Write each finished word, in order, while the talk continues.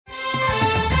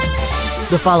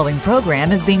The following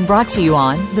program is being brought to you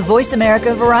on the Voice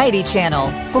America Variety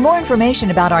Channel. For more information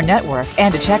about our network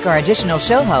and to check our additional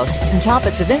show hosts and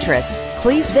topics of interest,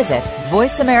 please visit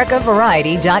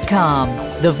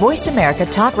voiceamericavariety.com. The Voice America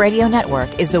Talk Radio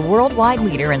Network is the worldwide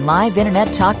leader in live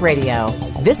Internet talk radio.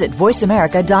 Visit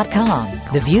voiceamerica.com.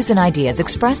 The views and ideas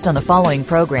expressed on the following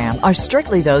program are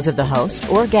strictly those of the host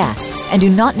or guests and do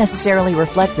not necessarily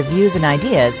reflect the views and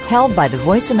ideas held by the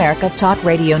Voice America Talk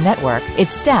Radio Network,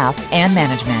 its staff, and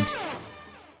management.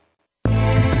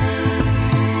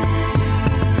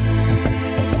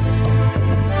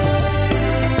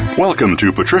 Welcome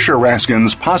to Patricia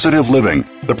Raskin's Positive Living,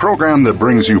 the program that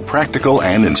brings you practical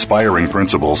and inspiring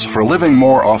principles for living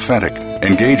more authentic,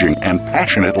 engaging, and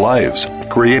passionate lives.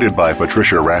 Created by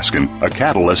Patricia Raskin, a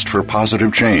catalyst for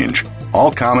positive change.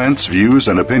 All comments, views,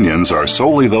 and opinions are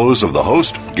solely those of the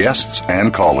host, guests,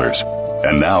 and callers.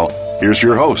 And now, here's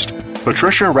your host,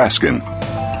 Patricia Raskin.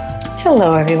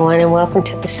 Hello, everyone, and welcome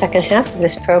to the second half of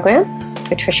this program,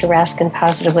 Patricia Raskin,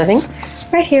 Positive Living,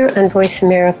 right here on Voice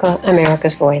America,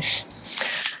 America's Voice.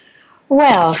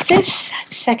 Well, this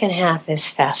second half is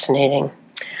fascinating.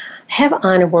 I have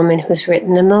on a woman who's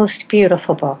written the most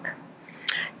beautiful book.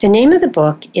 The name of the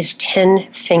book is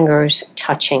 10 Fingers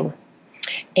Touching,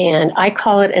 and I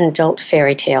call it an adult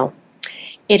fairy tale.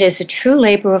 It is a true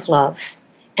labor of love,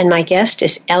 and my guest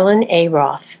is Ellen A.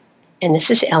 Roth, and this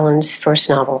is Ellen's first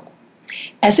novel.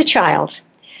 As a child,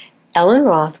 Ellen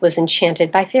Roth was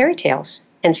enchanted by fairy tales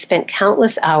and spent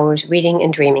countless hours reading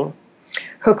and dreaming.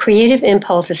 Her creative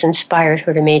impulses inspired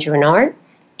her to major in art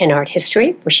and art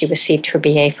history, where she received her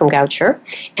BA from Goucher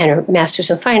and her Master's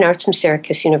of Fine Arts from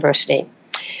Syracuse University.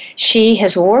 She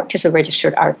has worked as a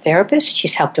registered art therapist.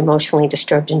 She's helped emotionally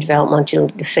disturbed and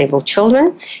developmentally disabled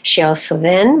children. She also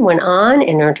then went on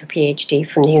and earned her PhD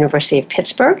from the University of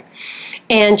Pittsburgh.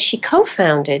 And she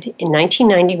co-founded in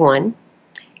 1991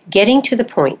 Getting to the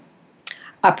Point,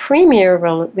 a premier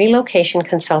relocation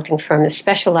consulting firm that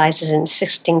specializes in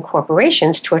assisting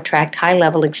corporations to attract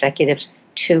high-level executives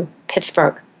to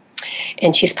Pittsburgh.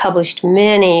 And she's published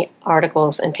many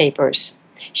articles and papers.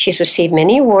 She's received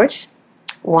many awards.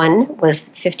 One was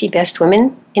 50 Best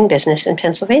Women in Business in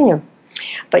Pennsylvania.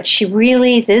 But she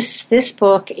really, this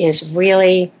book is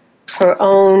really her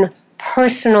own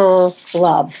personal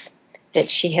love that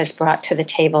she has brought to the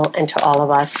table and to all of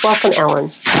us. Welcome,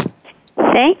 Ellen.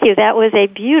 Thank you. That was a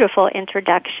beautiful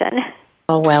introduction.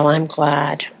 Oh, well, I'm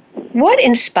glad. What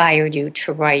inspired you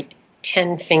to write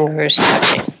 10 Fingers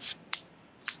Touching?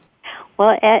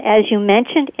 Well, as you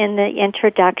mentioned in the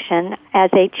introduction,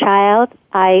 as a child,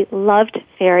 I loved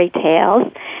fairy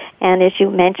tales. And as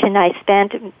you mentioned, I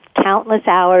spent countless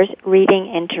hours reading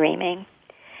and dreaming.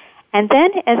 And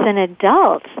then as an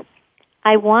adult,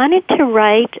 I wanted to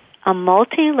write a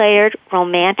multi-layered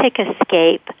romantic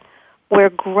escape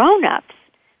where grown-ups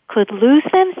could lose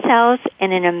themselves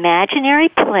in an imaginary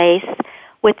place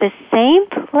with the same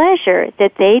pleasure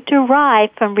that they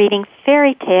derive from reading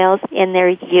fairy tales in their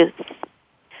youth.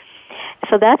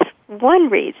 So that's one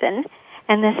reason.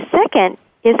 And the second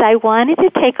is I wanted to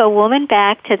take a woman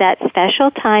back to that special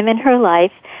time in her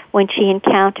life when she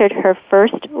encountered her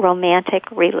first romantic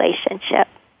relationship.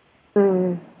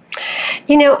 You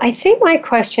know, I think my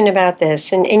question about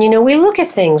this, and you know, we look at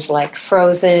things like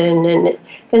Frozen, and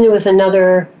then there was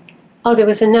another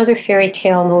fairy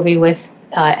tale movie with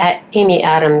Amy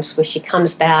Adams where she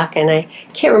comes back, and I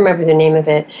can't remember the name of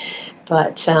it,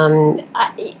 but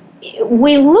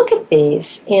we look at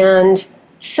these, and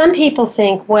some people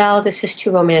think, well, this is too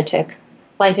romantic.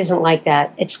 Life isn't like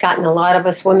that. It's gotten a lot of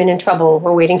us women in trouble.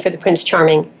 We're waiting for the Prince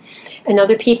Charming. And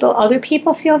other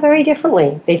people feel very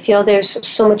differently. They feel there's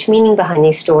so much meaning behind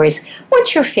these stories.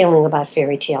 What's your feeling about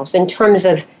fairy tales in terms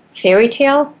of fairy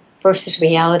tale versus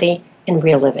reality and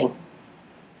real living?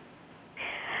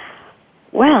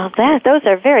 Well, those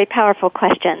are very powerful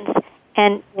questions,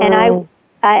 and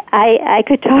I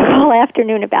could talk all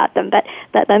afternoon about them. But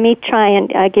let me try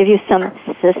and give you some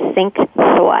succinct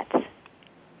thoughts.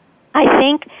 I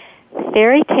think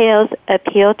fairy tales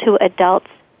appeal to adults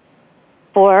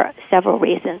for several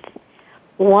reasons.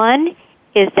 One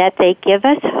is that they give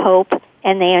us hope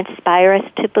and they inspire us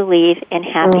to believe in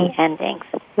happy endings.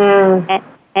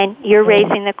 And you're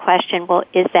raising the question, well,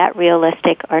 is that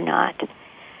realistic or not?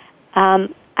 I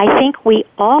think we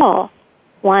all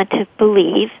want to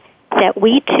believe that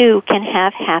we too can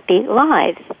have happy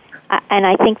lives. And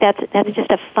I think that's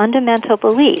just a fundamental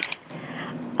belief.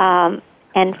 And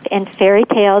fairy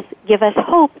tales give us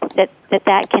hope that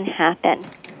can happen.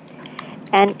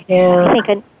 And I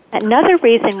think another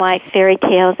reason why fairy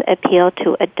tales appeal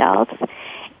to adults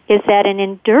is that an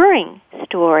enduring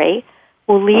story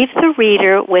will leave the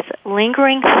reader with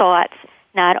lingering thoughts,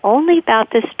 not only about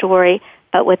the story,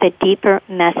 but with a deeper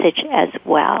message as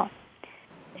well.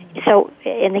 So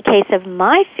in the case of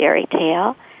my fairy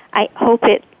tale, I hope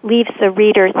it leaves the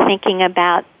reader thinking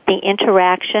about the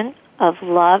interaction of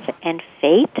love and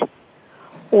fate,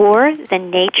 or the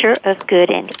nature of good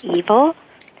and evil,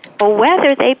 or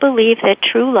whether they believe that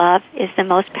true love is the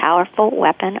most powerful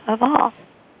weapon of all.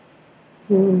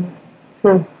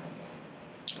 Mm-hmm.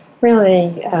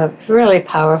 Really, really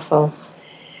powerful.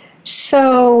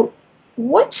 So,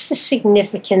 what's the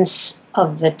significance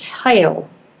of the title,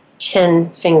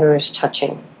 10 Fingers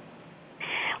Touching?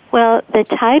 Well, the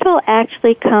title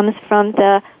actually comes from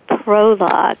the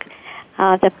prologue.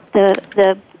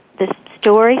 The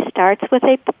story starts with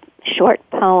a short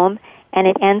poem, and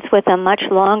it ends with a much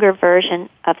longer version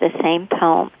of the same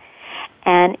poem.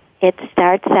 And it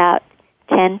starts out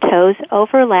 10 toes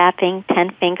overlapping,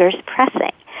 10 fingers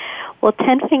pressing. Well,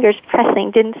 10 fingers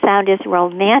pressing didn't sound as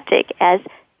romantic as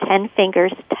 10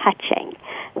 fingers touching.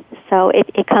 So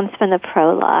it comes from the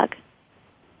prologue.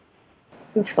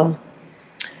 Beautiful.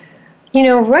 You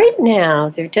know, right now,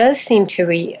 there does seem to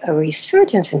be a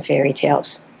resurgence in fairy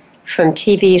tales. From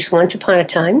TV's Once Upon a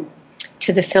Time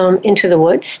to the film Into the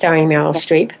Woods, starring Meryl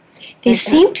Streep. They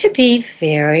seem to be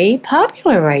very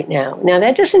popular right now. Now,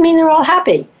 that doesn't mean they're all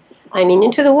happy. I mean,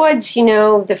 Into the Woods, you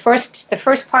know, the first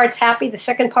part's happy, the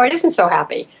second part isn't so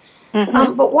happy.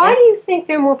 Mm-hmm. But why do you think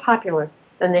they're more popular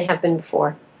than they have been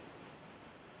before?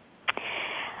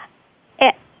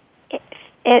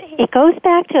 It goes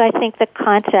back to, I think, the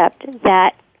concept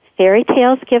that fairy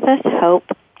tales give us hope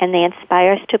and they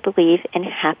inspire us to believe in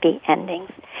happy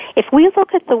endings. If we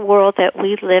look at the world that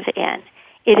we live in,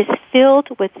 it is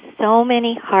filled with so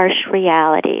many harsh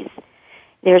realities.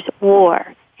 There's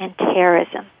war and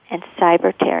terrorism and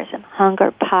cyber terrorism, hunger,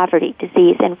 poverty,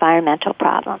 disease, environmental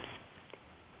problems.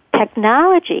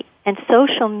 Technology and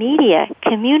social media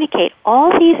communicate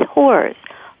all these horrors,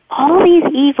 all these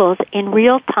evils in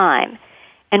real time,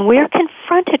 and we're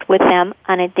confronted with them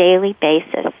on a daily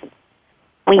basis.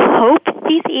 We hope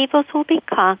these evils will be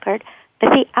conquered, but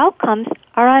the outcomes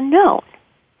are unknown.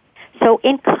 So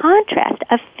in contrast,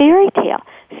 a fairy tale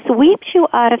sweeps you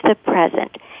out of the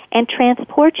present and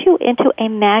transports you into a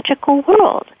magical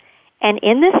world. And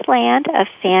in this land of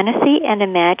fantasy and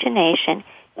imagination,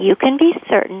 you can be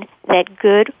certain that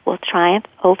good will triumph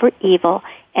over evil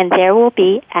and there will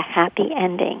be a happy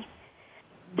ending.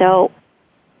 So,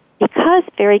 because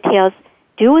fairy tales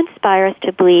do inspire us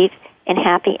to believe in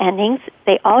happy endings,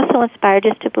 they also inspired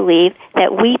us to believe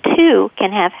that we too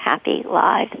can have happy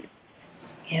lives.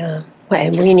 Yeah,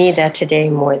 and we need that today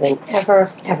more than ever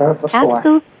before.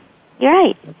 Absolutely. You're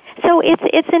right. So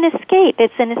it's an escape.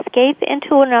 It's an escape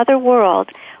into another world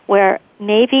where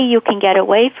maybe you can get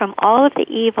away from all of the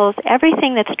evils,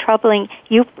 everything that's troubling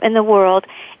you in the world,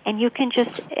 and you can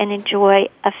just enjoy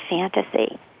a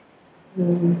fantasy.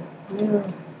 Yeah.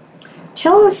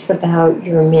 Tell us about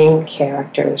your main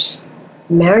characters,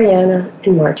 Mariana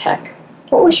and Martek.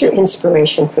 What was your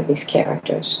inspiration for these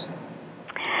characters?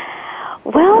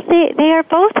 Well, they are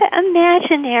both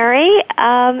imaginary,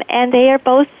 and they are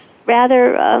both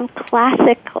rather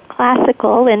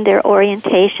classical in their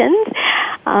orientations.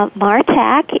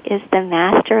 Martek is the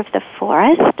master of the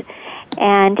forest,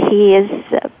 and he is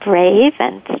brave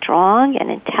and strong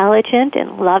and intelligent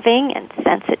and loving and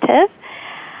sensitive.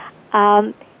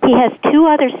 He has two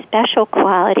other special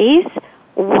qualities.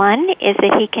 One is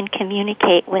that he can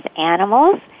communicate with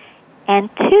animals, and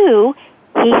two,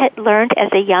 he had learned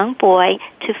as a young boy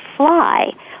to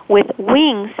fly with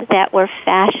wings that were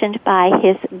fashioned by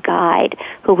his guide,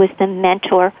 who was the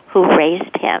mentor who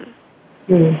raised him.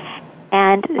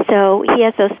 And so he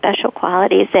has those special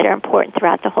qualities that are important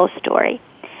throughout the whole story.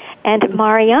 And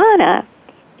Mariana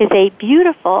is a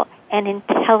beautiful and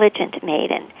intelligent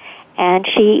maiden, and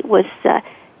she was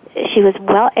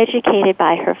well educated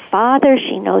by her father.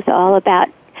 She knows all about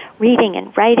reading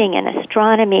and writing and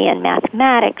astronomy and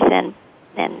mathematics and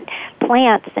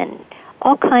plants and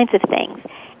all kinds of things.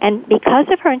 And because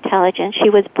of her intelligence, she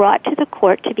was brought to the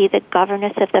court to be the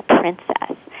governess of the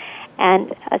princess.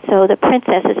 And so the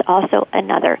princess is also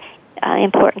another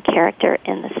important character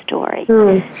in the story.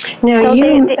 Now,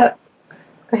 so go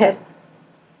ahead.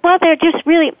 Well, they're just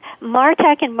really,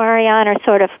 Martek and Mariana are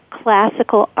sort of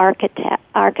classical archetypes.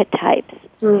 Are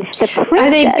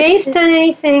they based on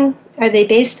anything? Are they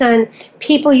based on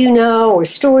people you know or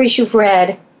stories you've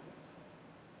read?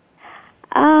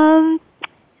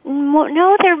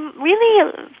 No, they're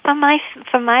really from my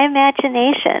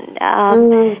imagination.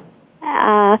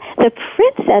 The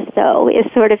princess, though, is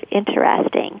sort of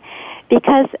interesting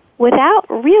because without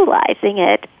realizing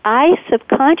it, I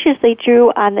subconsciously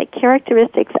drew on the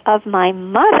characteristics of my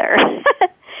mother,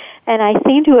 and I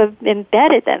seem to have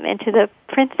embedded them into the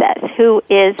princess, who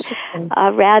is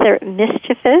rather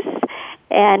mischievous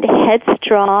and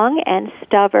headstrong and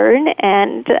stubborn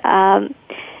and,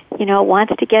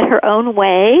 wants to get her own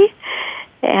way.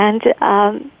 And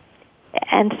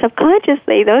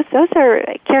subconsciously, those are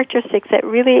characteristics that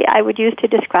really I would use to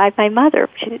describe my mother.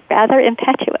 She's rather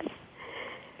impetuous.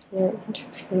 Yeah,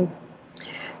 interesting.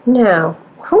 Now,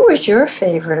 who was your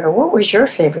favorite, or what was your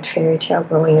favorite fairy tale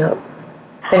growing up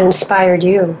that inspired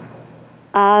you?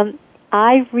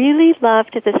 I really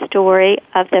loved the story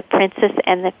of The Princess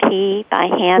and the Pea by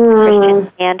Hans Christian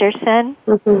Andersen.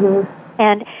 Mm-hmm.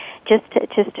 And just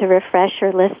to refresh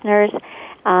your listeners,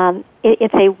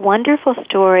 it's a wonderful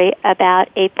story about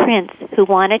a prince who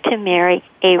wanted to marry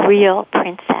a real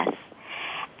princess.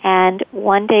 And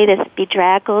one day this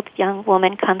bedraggled young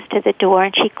woman comes to the door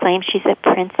and she claims she's a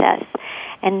princess.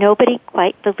 And nobody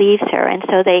quite believes her. And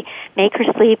so they make her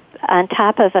sleep on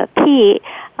top of a pea,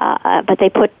 but they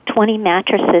put 20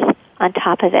 mattresses on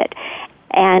top of it.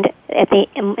 And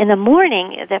in the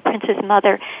morning, the prince's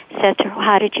mother says to her,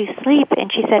 "How did you sleep?"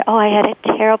 And she said, "Oh, I had a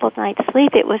terrible night's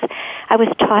sleep. I was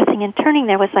tossing and turning.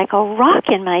 There was like a rock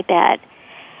in my bed."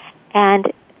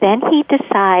 And then he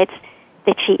decides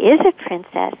that she is a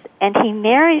princess, and he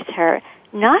marries her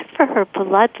not for her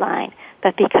bloodline,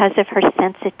 but because of her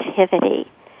sensitivity.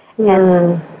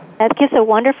 And that gives a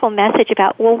wonderful message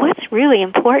about, well, what's really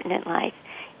important in life?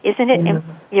 Isn't it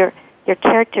your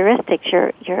characteristics,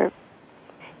 your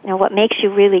what makes you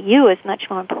really you is much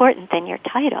more important than your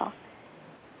title.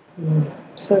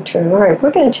 So true. All right, we're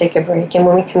going to take a break, and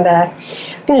when we come back,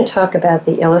 we're going to talk about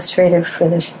the illustrator for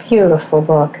this beautiful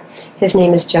book. His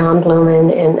name is John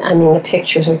Blumen, and the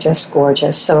pictures are just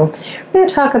gorgeous. So we're going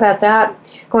to talk about that.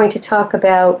 Going to talk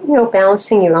about,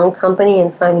 balancing your own company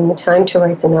and finding the time to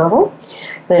write the novel.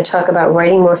 We're going to talk about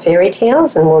writing more fairy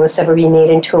tales, and will this ever be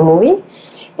made into a movie?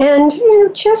 And,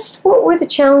 just what were the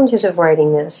challenges of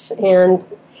writing this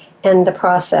and the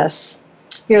process.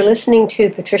 You're listening to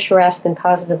Patricia Raskin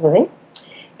Positive Living,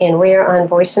 and we're on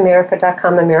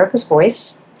VoiceAmerica.com, America's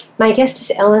Voice. My guest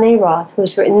is Ellen Roth,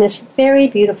 who's written this very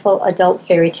beautiful adult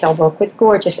fairy tale book with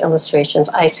gorgeous illustrations.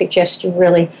 I suggest you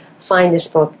really find this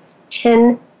book,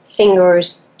 10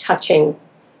 Fingers Touching.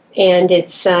 And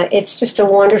it's just a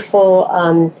wonderful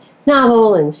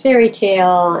novel and fairy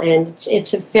tale, and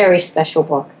it's a very special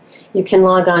book. You can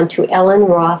log on to Ellen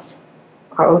Roth,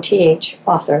 ROTH,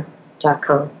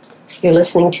 author.com. You're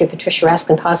listening to Patricia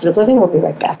Raskin Positive Living. We'll be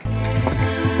right back.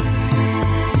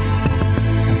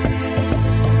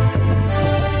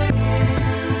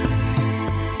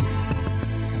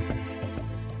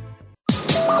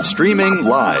 Streaming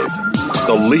live,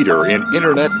 the leader in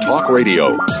Internet talk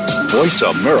radio,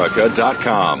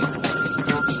 VoiceAmerica.com.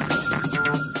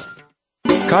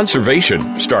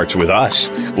 Conservation starts with us.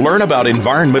 Learn about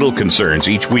environmental concerns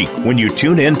each week when you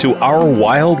tune in to Our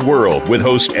Wild World with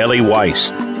host Ellie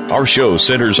Weiss. Our show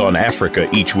centers on Africa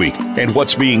each week and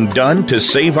what's being done to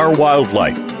save our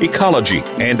wildlife, ecology,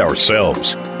 and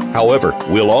ourselves. However,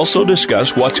 we'll also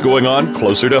discuss what's going on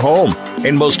closer to home.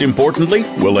 And most importantly,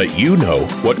 we'll let you know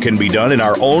what can be done in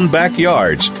our own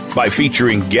backyards by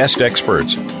featuring guest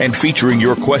experts and featuring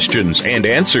your questions and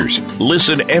answers.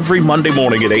 Listen every Monday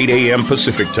morning at 8 a.m.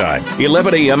 Pacific Time,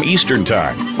 11 a.m. Eastern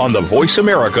Time on the Voice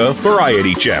America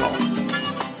Variety Channel.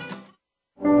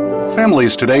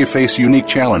 Families today face unique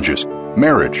challenges.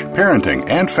 Marriage, parenting,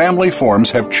 and family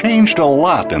forms have changed a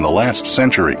lot in the last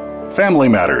century. Family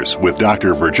Matters with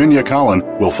Dr. Virginia Collin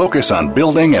will focus on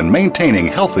building and maintaining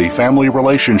healthy family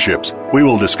relationships. We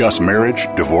will discuss marriage,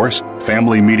 divorce,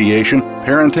 family mediation,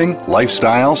 parenting,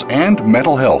 lifestyles, and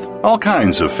mental health. All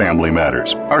kinds of family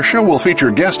matters. Our show will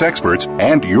feature guest experts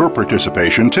and your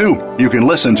participation too. You can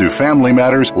listen to Family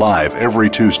Matters live every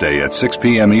Tuesday at 6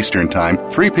 p.m. Eastern Time,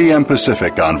 3 p.m.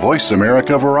 Pacific on Voice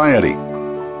America Variety.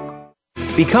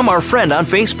 Become our friend on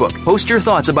Facebook. Post your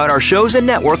thoughts about our shows and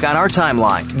network on our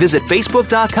timeline. Visit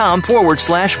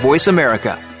Facebook.com/Voice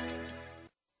America.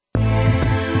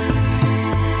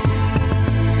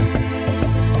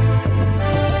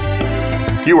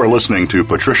 You are listening to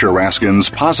Patricia Raskin's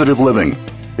Positive Living.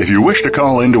 If you wish to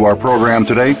call into our program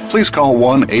today, please call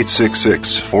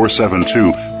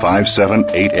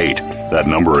 1-866-472-5788. That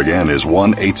number again is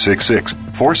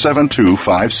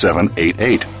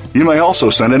 1-866-472-5788. You may also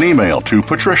send an email to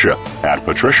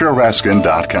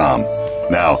patricia@patriciaraskin.com.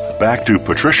 Now, back to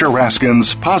Patricia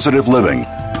Raskin's Positive Living.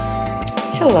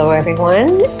 Hello,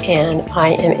 everyone, and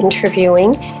I am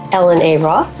interviewing Ellen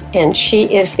Roth, and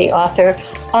she is the author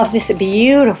of this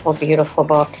beautiful, beautiful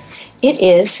book, it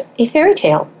is a fairy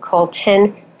tale called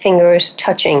 10 Fingers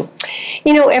Touching.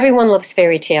 You know, everyone loves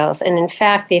fairy tales, and in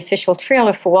fact, the official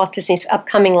trailer for Walt Disney's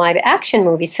upcoming live-action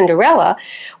movie, Cinderella,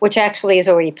 which actually is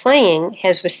already playing,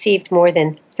 has received more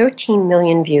than 13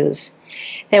 million views.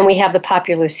 Then we have the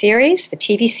popular series, the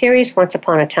TV series, Once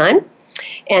Upon a Time,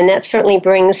 and that certainly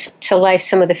brings to life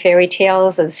some of the fairy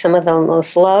tales of some of the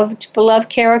most beloved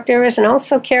characters, and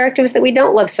also characters that we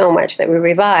don't love so much, that we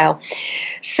revile.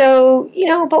 So, you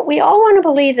know, but we all want to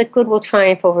believe that good will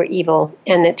triumph over evil,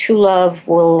 and that true love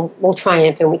will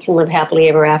triumph, and we can live happily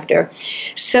ever after.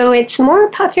 So it's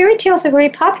fairy tales are very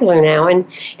popular now, and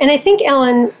I think,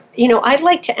 Ellen, you know, I'd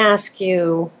like to ask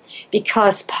you,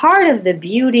 because part of the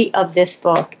beauty of this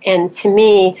book, and to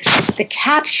me,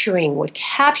 what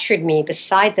captured me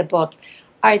beside the book,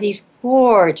 are these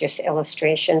gorgeous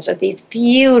illustrations of these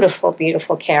beautiful,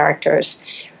 beautiful characters,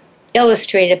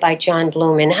 illustrated by John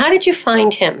Blumen. How did you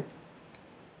find him?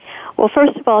 Well,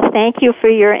 first of all, thank you for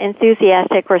your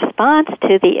enthusiastic response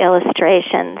to the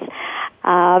illustrations.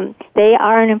 They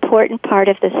are an important part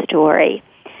of the story.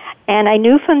 And I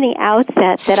knew from the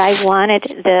outset that I wanted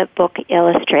the book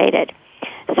illustrated.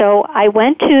 So I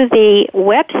went to the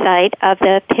website of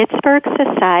the Pittsburgh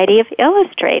Society of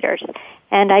Illustrators,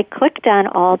 and I clicked on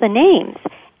all the names.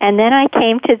 And then I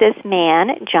came to this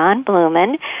man, John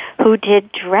Blumen, who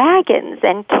did dragons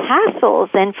and castles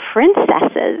and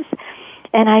princesses.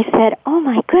 And I said, "Oh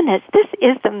my goodness, this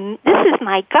is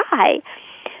my guy."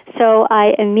 So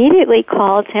I immediately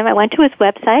called him. I went to his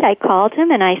website. I called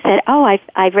him and I said, "Oh,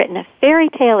 I've written a fairy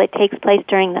tale. It takes place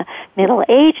during the Middle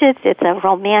Ages. It's a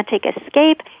romantic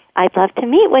escape. I'd love to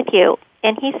meet with you."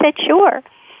 And he said, "Sure."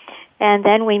 And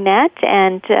then we met,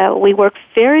 and we worked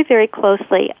very, very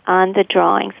closely on the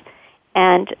drawings.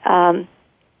 And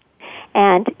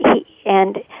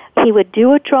he would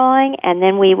do a drawing, and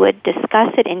then we would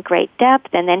discuss it in great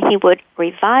depth, and then he would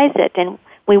revise it. And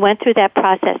we went through that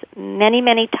process many,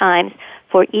 many times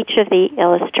for each of the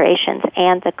illustrations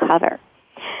and the cover.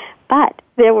 But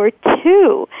there were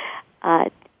two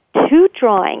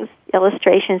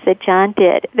illustrations that John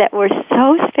did that were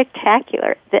so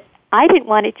spectacular that I didn't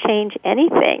want to change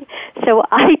anything. So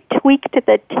I tweaked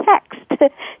the text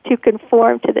to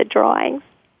conform to the drawings.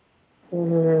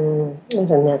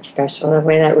 Isn't that special? The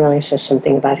way that really says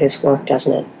something about his work,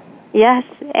 doesn't it? Yes,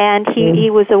 and he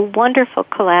was a wonderful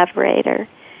collaborator.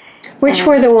 Which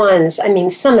were the ones? I mean,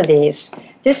 some of these.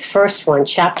 This first one,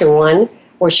 Chapter 1,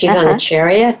 where she's on a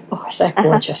chariot. Oh, is that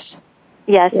gorgeous?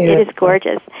 Yes, Beautiful. It is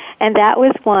gorgeous. And that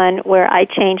was one where I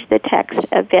changed the text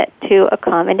a bit to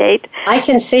accommodate. I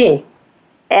can see.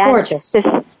 And gorgeous.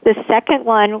 The second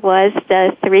one was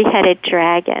the three-headed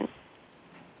dragon.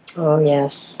 Oh,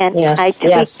 yes. And yes, I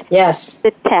tweaked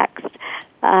the text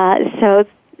so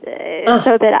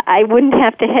that I wouldn't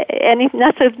have to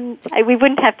we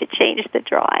wouldn't have to change the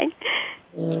drawing.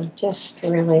 Yeah, just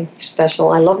really special.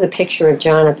 I love the picture of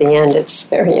John at the end. It's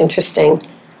very interesting.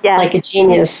 Yes. Like a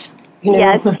genius. You know?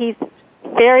 Yes, he's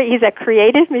a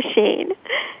creative machine.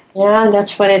 Yeah,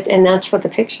 that's what the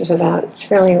picture's about.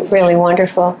 It's really, really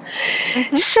wonderful.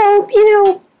 Mm-hmm. So, you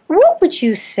know, what would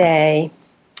you say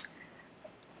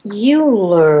you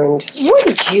learned? What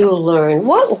did you learn?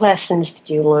 What lessons did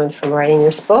you learn from writing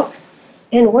this book?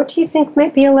 And what do you think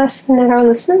might be a lesson that our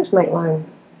listeners might learn?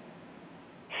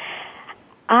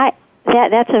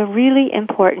 That's a really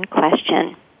important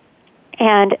question.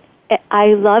 And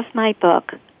I love my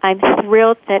book. I'm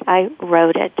thrilled that I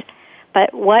wrote it.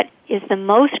 But what is the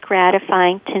most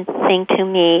gratifying thing to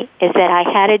me is that I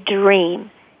had a dream,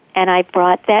 and I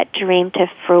brought that dream to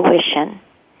fruition.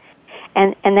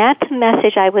 And that's a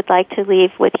message I would like to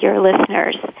leave with your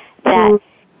listeners, that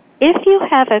if you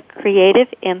have a creative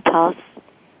impulse,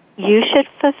 you should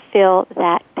fulfill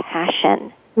that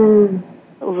passion.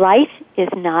 Life is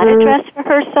not a dress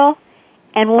rehearsal,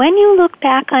 and when you look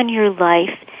back on your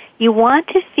life, you want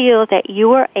to feel that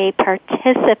you are a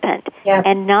participant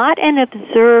and not an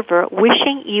observer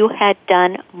wishing you had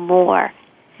done more.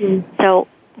 So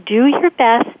do your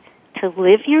best to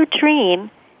live your dream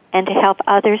and to help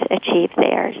others achieve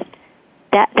theirs.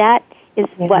 That is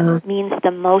what means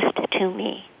the most to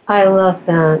me. I love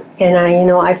that, and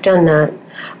I've done that.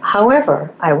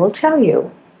 However, I will tell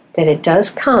you that it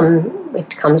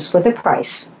comes with a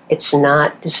price. This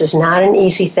is not an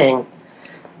easy thing.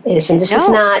 This is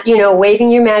not, waving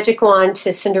your magic wand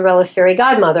to Cinderella's fairy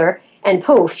godmother and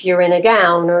poof, you're in a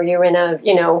gown or you're in a,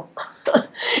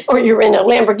 or you're in a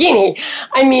Lamborghini.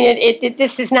 I mean,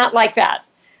 this is not like that.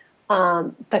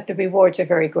 But the rewards are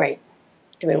very great.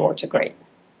 The rewards are great.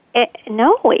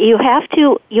 No, you may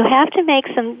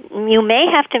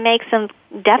have to make some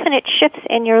definite shifts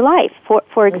in your life.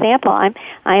 For example,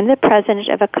 I'm the president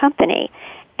of a company,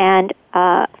 and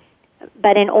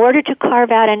but in order to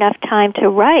carve out enough time to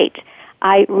write,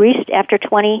 at this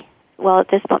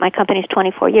point my company's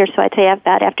 24 years, so I'd say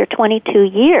after 22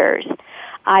 years,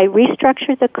 I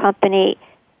restructured the company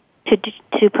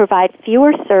to provide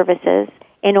fewer services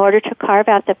in order to carve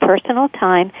out the personal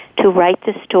time to write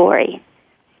the story.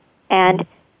 And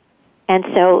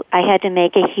so I had to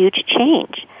make a huge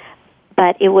change.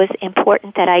 But it was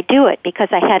important that I do it because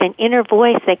I had an inner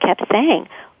voice that kept saying,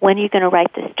 when are you going to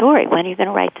write the story? When are you going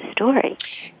to write the story?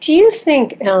 Do you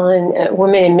think, Ellen,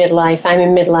 women in midlife, I'm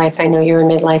in midlife, I know you're in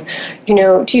midlife,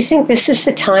 do you think this is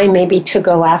the time maybe to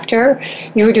go after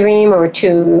your dream or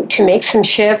to make some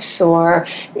shifts, or,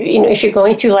 if you're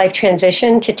going through life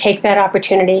transition, to take that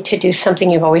opportunity to do something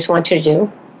you've always wanted to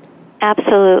do?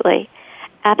 Absolutely.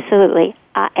 Absolutely.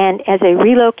 And as a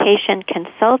relocation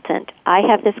consultant, I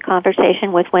have this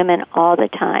conversation with women all the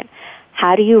time.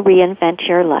 How do you reinvent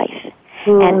your life?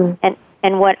 And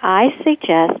what I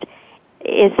suggest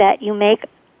is that you make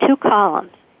 2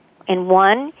 columns. In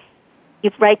one,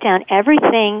 you write down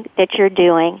everything that you're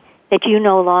doing that you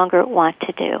no longer want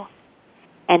to do.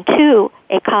 And 2,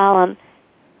 a column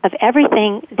of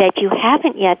everything that you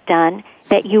haven't yet done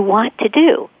that you want to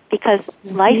do, because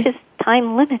life is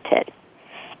time limited.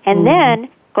 And then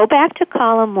go back to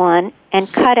column 1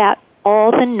 and cut out all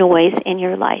the noise in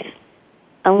your life.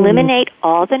 Eliminate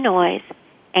all the noise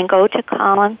and go to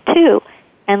column 2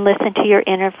 and listen to your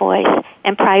inner voice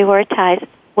and prioritize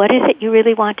what is it you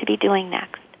really want to be doing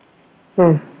next.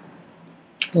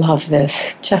 Love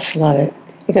this. Just love it.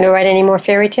 You going to write any more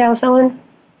fairy tales, Ellen?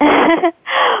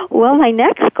 Well, my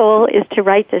next goal is to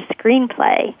write the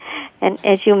screenplay. And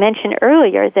as you mentioned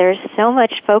earlier, there's so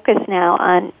much focus now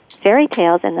on fairy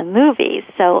tales in the movies.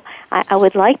 So I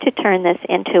would like to turn this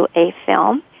into a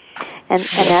film, and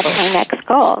that's my next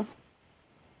goal.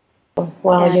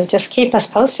 Well, you'll just keep us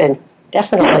posted.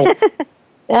 Definitely.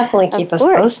 Definitely keep us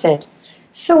posted.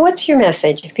 So what's your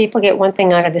message? If people get one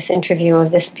thing out of this interview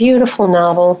of this beautiful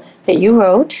novel that you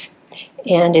wrote,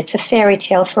 and it's a fairy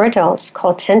tale for adults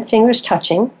called 10 Fingers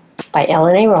Touching by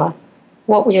Ellen Roth,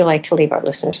 what would you like to leave our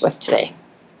listeners with today?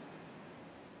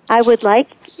 I would like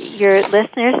your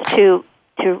listeners to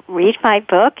read my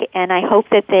book, and I hope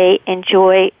that they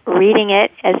enjoy reading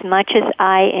it as much as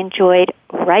I enjoyed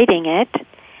writing it.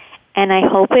 And I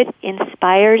hope it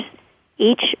inspires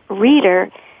each reader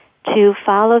to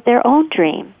follow their own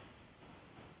dream.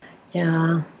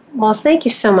 Yeah. Well, thank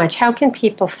you so much. How can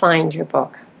people find your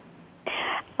book?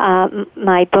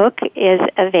 My book is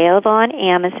available on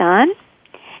Amazon,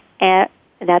 and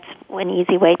that's an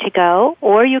easy way to go.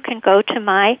 Or you can go to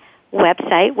my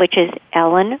website, which is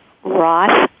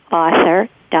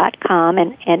ellenrothauthor.com,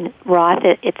 and Roth,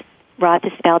 Roth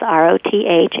is spelled Roth,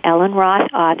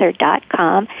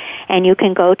 ellenrothauthor.com, and you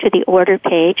can go to the order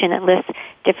page, and it lists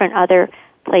different other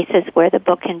places where the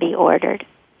book can be ordered.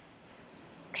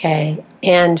 Okay,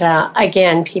 and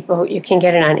again, people, you can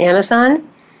get it on Amazon,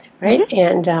 right?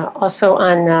 And also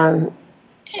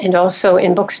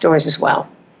in bookstores as well.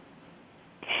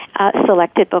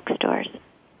 Selected bookstores.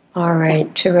 All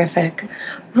right, terrific.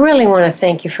 Really want to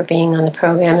thank you for being on the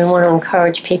program, and want to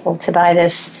encourage people to buy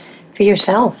this for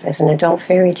yourself as an adult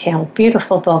fairy tale.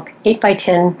 Beautiful book,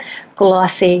 8x10,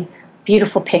 glossy,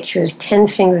 beautiful pictures, 10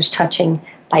 Fingers Touching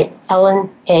by Ellen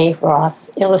A.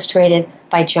 Roth, illustrated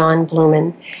by John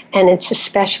Blumen. And it's a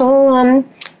special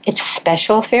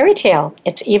fairy tale.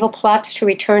 It's evil plots to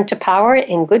return to power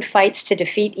and good fights to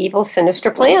defeat evil's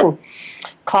sinister plan.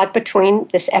 Caught between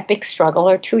this epic struggle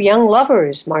are 2 young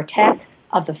lovers, Martek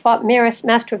of the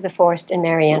Master of the Forest, and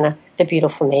Mariana, the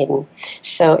beautiful maiden.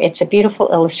 So it's a beautiful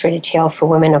illustrated tale for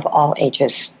women of all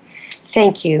ages.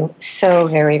 Thank you so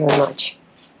very, very much.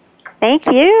 Thank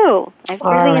you. I've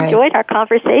really enjoyed our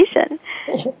conversation.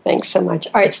 Thanks so much.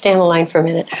 All right, stay on the line for a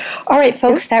minute. All right,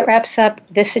 folks, that wraps up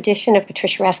this edition of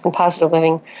Patricia Raskin Positive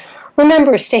Living.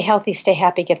 Remember, stay healthy, stay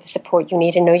happy, get the support you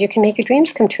need, and know you can make your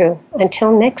dreams come true.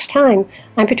 Until next time,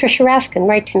 I'm Patricia Raskin.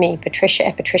 Write to me,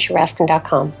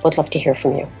 patricia@patriciaraskin.com. Would love to hear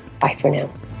from you. Bye for now.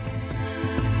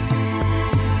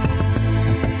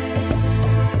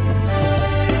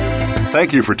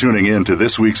 Thank you for tuning in to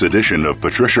this week's edition of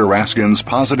Patricia Raskin's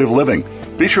Positive Living.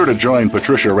 Be sure to join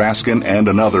Patricia Raskin and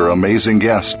another amazing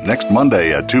guest next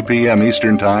Monday at 2 p.m.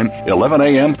 Eastern Time, 11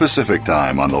 a.m. Pacific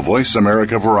Time on the Voice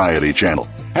America Variety Channel.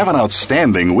 Have an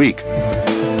outstanding week.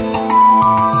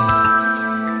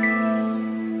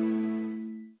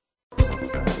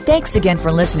 Thanks again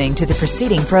for listening to the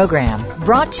preceding program,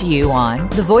 brought to you on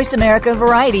the Voice America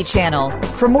Variety Channel.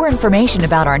 For more information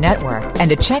about our network and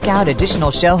to check out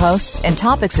additional show hosts and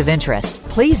topics of interest,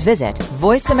 please visit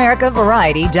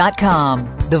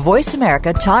voiceamericavariety.com. The Voice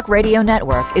America Talk Radio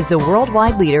Network is the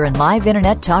worldwide leader in live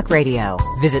Internet talk radio.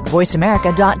 Visit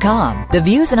voiceamerica.com. The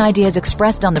views and ideas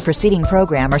expressed on the preceding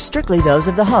program are strictly those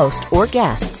of the host or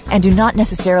guests and do not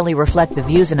necessarily reflect the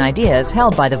views and ideas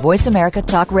held by the Voice America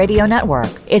Talk Radio Network,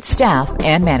 its staff,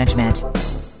 and management.